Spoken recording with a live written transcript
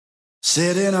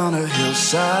Sitting on a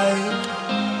hillside,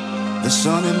 the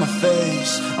sun in my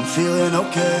face, I'm feeling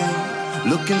okay.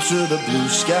 Looking to the blue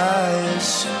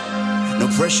skies, no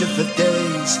pressure for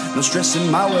days, no stress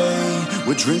in my way.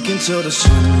 We're drinking till the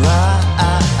sunrise,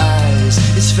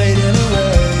 it's fading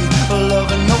away.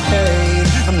 Love and no hate,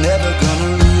 I'm never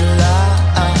gonna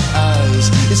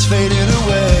realize. It's fading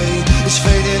away, it's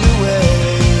fading away.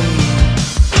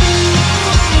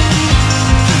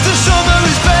 The summer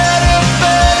is better,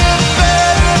 better,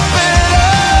 better, better.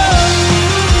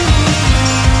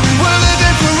 We're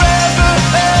living forever,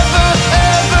 ever,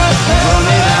 ever, ever.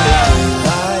 Running out of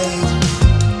daylight,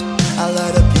 I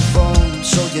light up your phone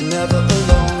so you're never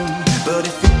alone. But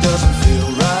if it doesn't feel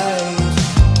right,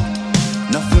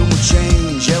 nothing will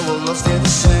change, yeah, we'll all stay the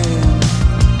same.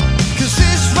 Cause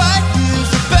this right here's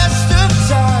the best of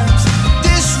times.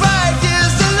 This right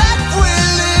here's the life we're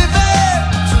living.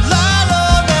 So Lalo,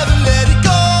 never let it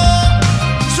go.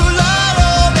 So Lalo,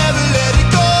 never let it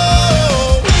go.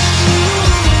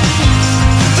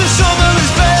 The summer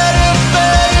is better,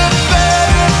 better,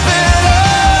 better, better.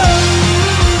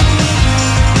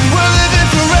 We're living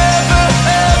forever,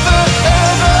 ever,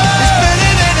 ever. It's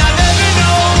better than I've ever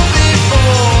known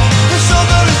before. The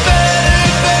summer is better,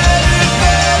 better,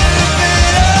 better,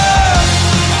 better.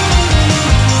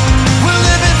 We're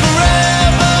living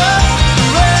forever,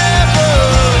 forever.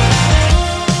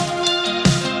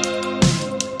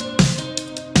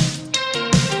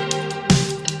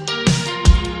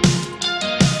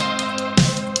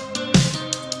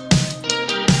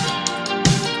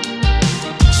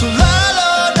 So Lalo,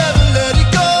 never let it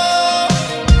go.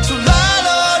 So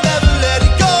Lalo, never let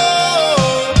it go.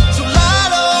 So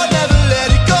Lalo, never let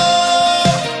it go.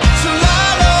 So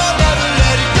Lalo, never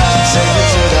let it go. Take it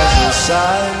to the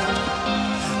hillside,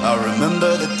 I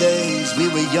remember the days we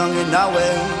were young in our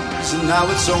ways, and now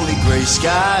it's only gray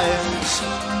skies.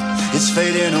 It's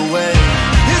fading away.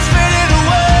 It's fading